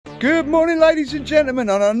Good morning, ladies and gentlemen,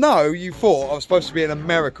 and I know you thought I was supposed to be in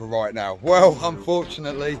America right now. Well,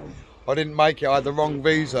 unfortunately, I didn't make it. I had the wrong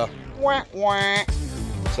visa. Wah, wah.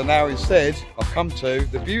 So now instead, I've come to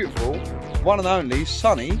the beautiful, one and only,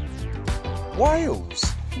 sunny Wales.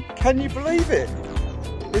 Can you believe it?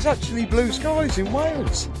 There's actually blue skies in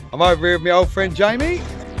Wales. I'm over here with my old friend Jamie.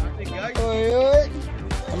 Oi, oi.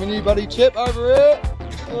 And my new buddy Chip over here.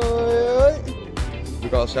 Oi, oi. We've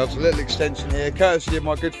got ourselves a little extension here, courtesy of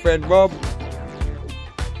my good friend Rob.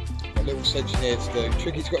 A little extension here to do.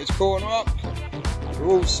 Tricky's got his corner up. We're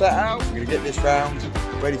all set out. We're going to get this round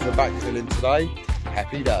ready for backfilling today.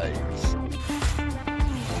 Happy days.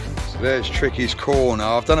 So there's Tricky's corner.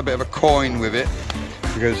 I've done a bit of a coin with it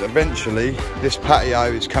because eventually this patio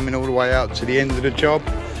is coming all the way out to the end of the job.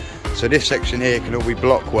 So this section here can all be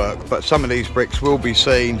block work, but some of these bricks will be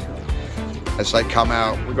seen as they come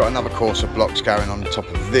out. We've got another course of blocks going on the top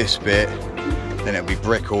of this bit, then it'll be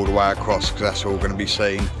brick all the way across because that's all going to be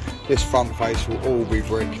seen. This front face will all be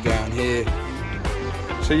brick down here.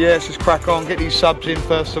 So yeah, let's just crack on, get these subs in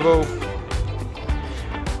first of all.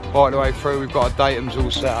 Right the way through, we've got our datums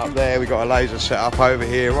all set up there, we've got a laser set up over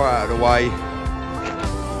here, right out of the way.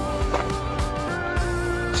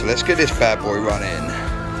 So let's get this bad boy running.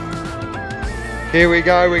 Here we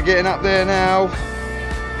go, we're getting up there now.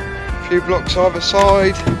 Few blocks either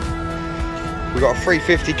side. We've got a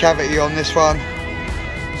 350 cavity on this one,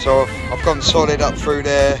 so I've gone solid up through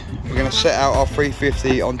there. We're going to set out our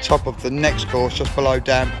 350 on top of the next course just below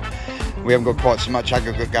damp. We haven't got quite so much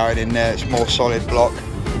aggregate going in there, it's more solid block,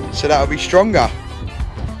 so that'll be stronger.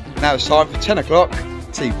 Now it's time for 10 o'clock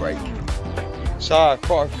tea break. So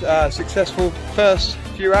quite a successful first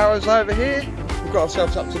few hours over here. We've got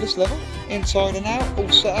ourselves up to this level, inside and out, all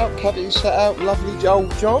set out, cavity set out, lovely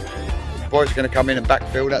old job. Boys are going to come in and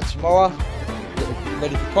backfill that tomorrow, get it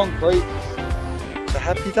ready for concrete. So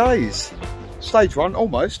happy days. Stage one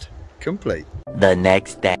almost complete. The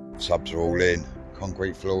next day. Subs are all in,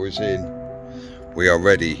 concrete floor is in. We are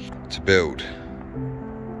ready to build.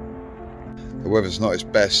 The weather's not its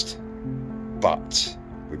best, but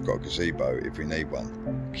we've got a gazebo if we need one.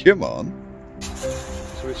 Come on.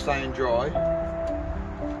 So we're staying dry.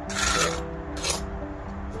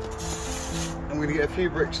 I'm going to get a few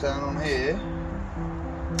bricks down on here.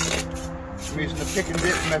 I'm using the pick and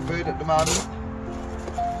dip method at the moment.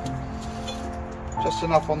 Just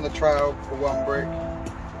enough on the trail for one brick.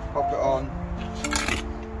 Pop it on.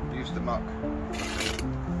 Use the muck.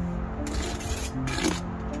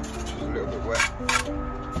 Which is a little bit wet,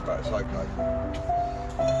 but it's okay.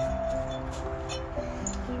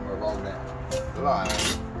 We're rolling it. Like.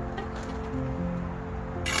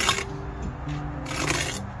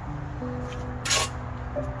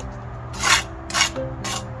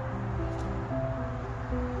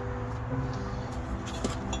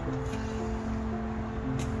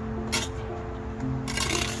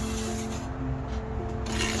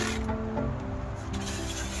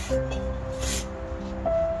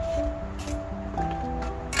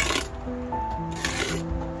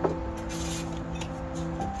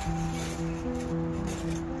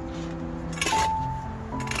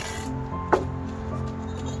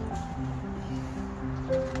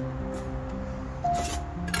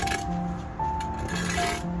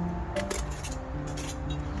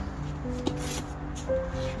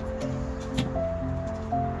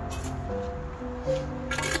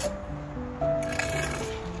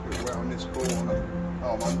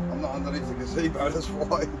 I'm not underneath the gazebo, that's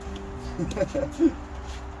why. I'm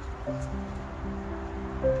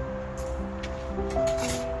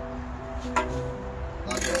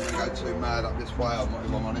not going to go too mad up this way, I'm not,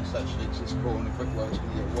 if I'm honest, actually, because this corner of the brickwork's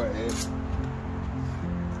going to get wet here.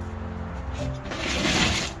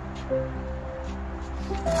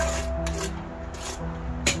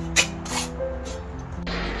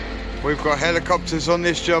 We've got helicopters on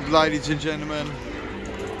this job, ladies and gentlemen.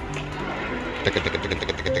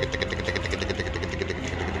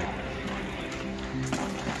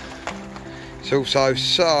 It's also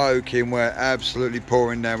soaking wet, absolutely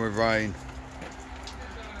pouring down with rain.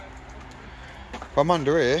 If I'm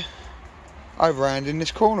under here, overhanding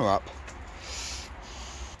this corner up.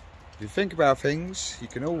 If you think about things, you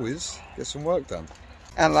can always get some work done.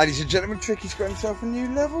 And ladies and gentlemen, Tricky's got himself a new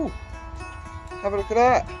level. Have a look at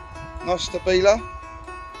that. Nice STABILA.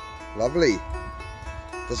 Lovely.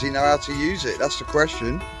 Does he know how to use it? That's the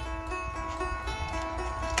question.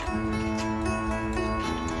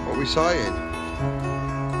 What are we saying?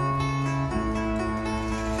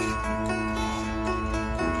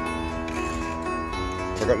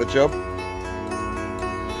 I got the job.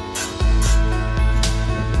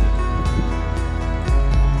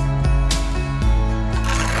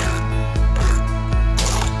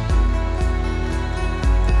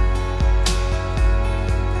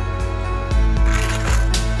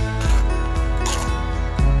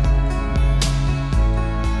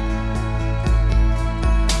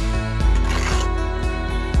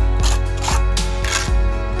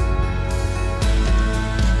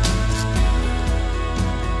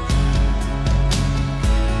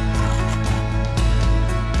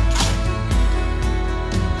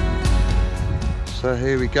 So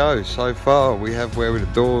here we go. So far we have where the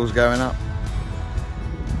doors going up,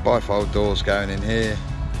 bifold doors going in here,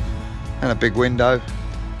 and a big window.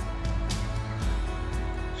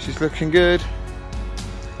 She's looking good.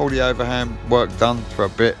 All the overhand work done for a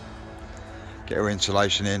bit, get her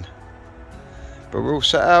insulation in, but we're all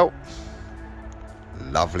set out.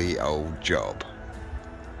 Lovely old job.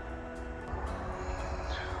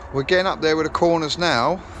 We're getting up there with the corners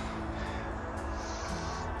now.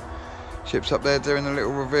 Chip's up there doing a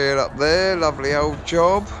little reveal up there. Lovely old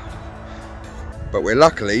job. But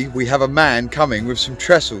luckily we have a man coming with some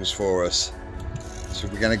trestles for us. So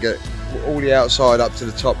we're going to get all the outside up to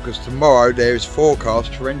the top, because tomorrow there is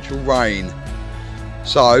forecast torrential rain.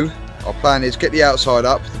 So our plan is get the outside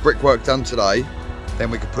up, the brickwork done today,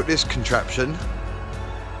 then we can put this contraption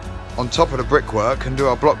on top of the brickwork and do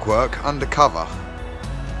our block work undercover.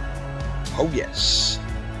 Oh yes.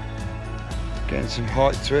 Getting some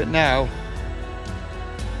height to it now.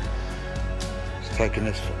 Just taking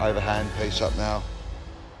this overhand piece up now.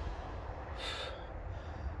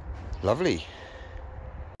 Lovely.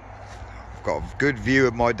 I've got a good view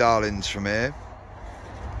of my darlings from here.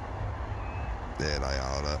 There they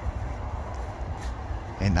are, look.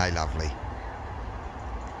 Ain't they lovely?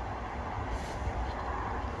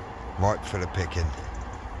 Ripe for the picking.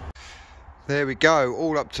 There we go,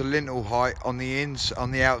 all up to lintel height on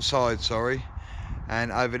the outside, sorry.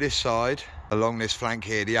 And over this side, along this flank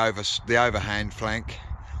here, the overhand flank,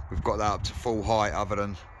 we've got that up to full height, other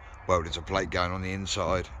than, well, there's a plate going on the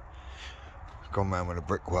inside. It's gone round with the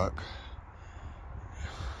brickwork.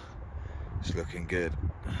 It's looking good.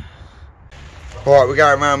 Right, we're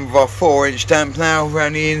going around with our 4-inch damp now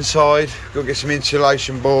around the inside. Got to get some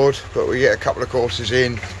insulation board, but we get a couple of courses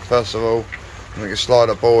in first of all. And we can slide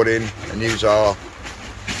our board in and use our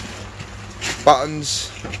buttons.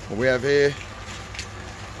 What we have here.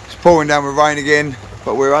 It's pouring down with rain again,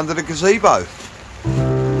 but we're under the gazebo.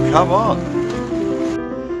 Come on.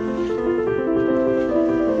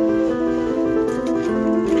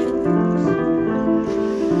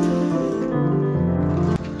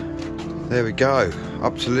 There we go,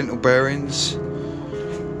 up to lintel bearings,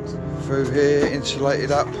 through here,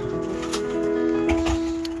 insulated up.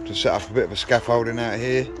 Just set up a bit of a scaffolding out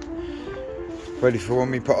here, ready for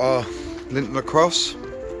when we put our lintel across.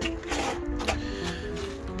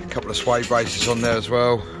 A couple of sway braces on there as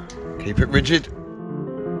well, keep it rigid.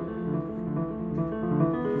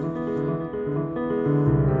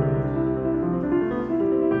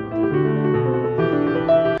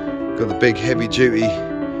 Got the big heavy duty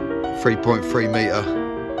 3.3 metre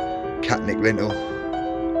catnick lintel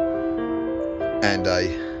and a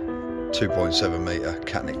 2.7 metre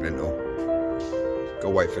catnick lintel. Got to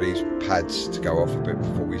wait for these pads to go off a bit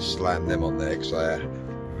before we slam them on there, because they are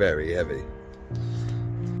very heavy.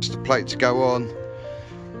 Just the plate to go on.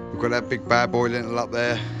 We've got that big bad boy lintel up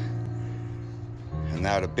there, and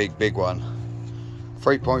now the big one,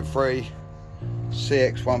 3.3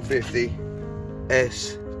 CX150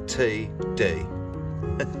 STD.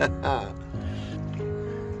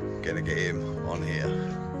 Gonna get him on here.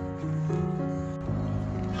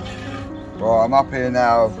 Right, I'm up here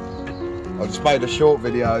now. I just made a short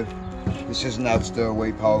video. This isn't how to do a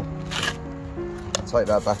weep hole. I'll take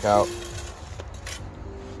that back out.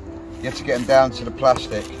 You have to get them down to the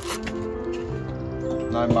plastic.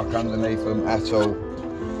 No muck underneath them at all.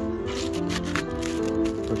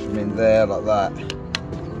 Push them in there like that.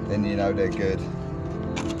 Then you know they're good.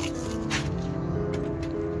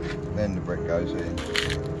 Then the brick goes in.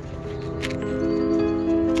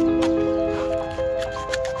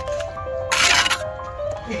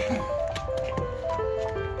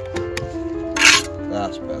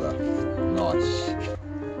 That's better. Nice.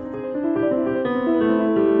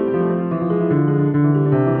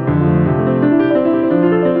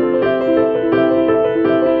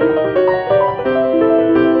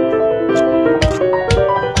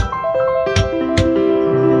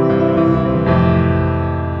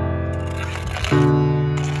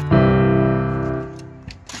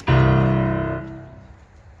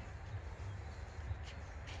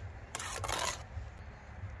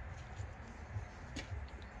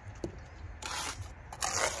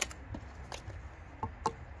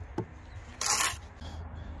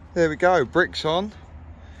 There we go, bricks on,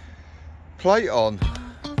 plate on,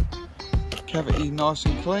 cavity nice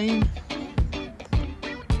and clean.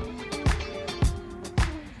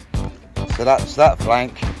 So that's that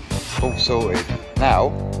flank all sorted. Now,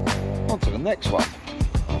 on to the next one.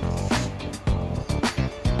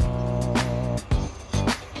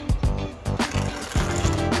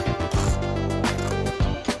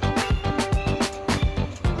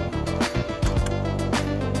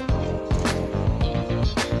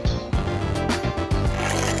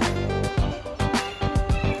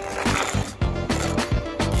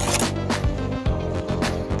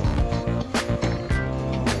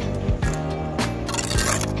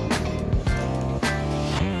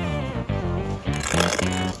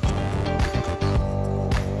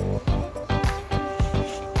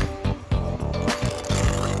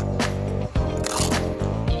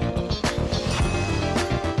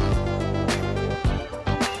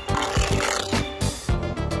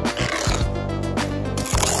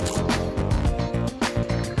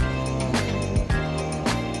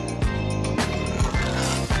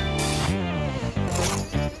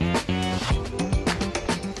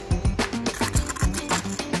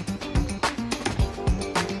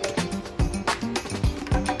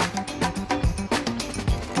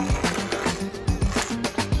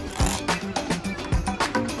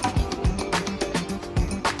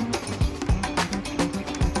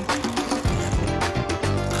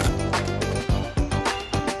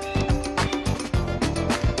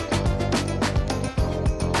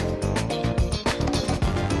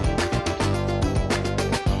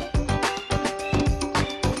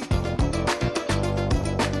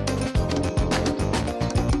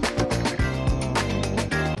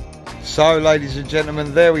 So ladies and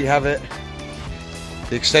gentlemen, there we have it.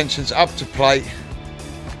 The extension's up to plate.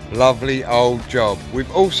 Lovely old job.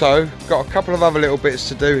 We've also got a couple of other little bits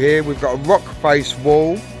to do here. We've got a rock face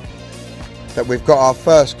wall that we've got our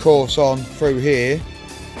first course on through here.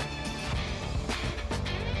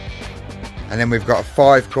 And then we've got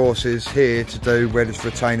 5 courses here to do where this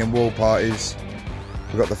retaining wall part is.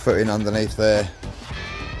 We've got the footing underneath there.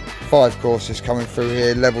 5 courses coming through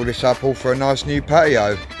here, level this up all for a nice new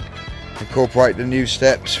patio. Incorporate the new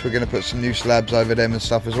steps. We're going to put some new slabs over them and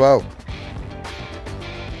stuff as well.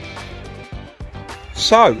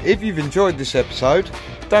 So, if you've enjoyed this episode,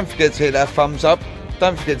 don't forget to hit that thumbs up.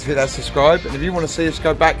 Don't forget to hit that subscribe. And if you want to see us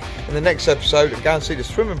go back in the next episode and go and see the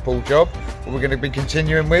swimming pool job, what we're going to be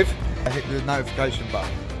continuing with, hit the notification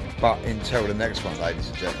button. But until the next one, ladies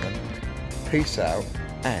and gentlemen, peace out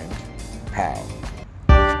and pow.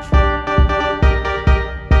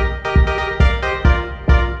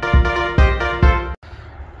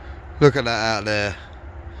 Look at that out there.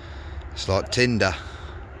 It's like Tinder.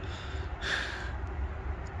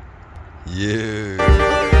 You.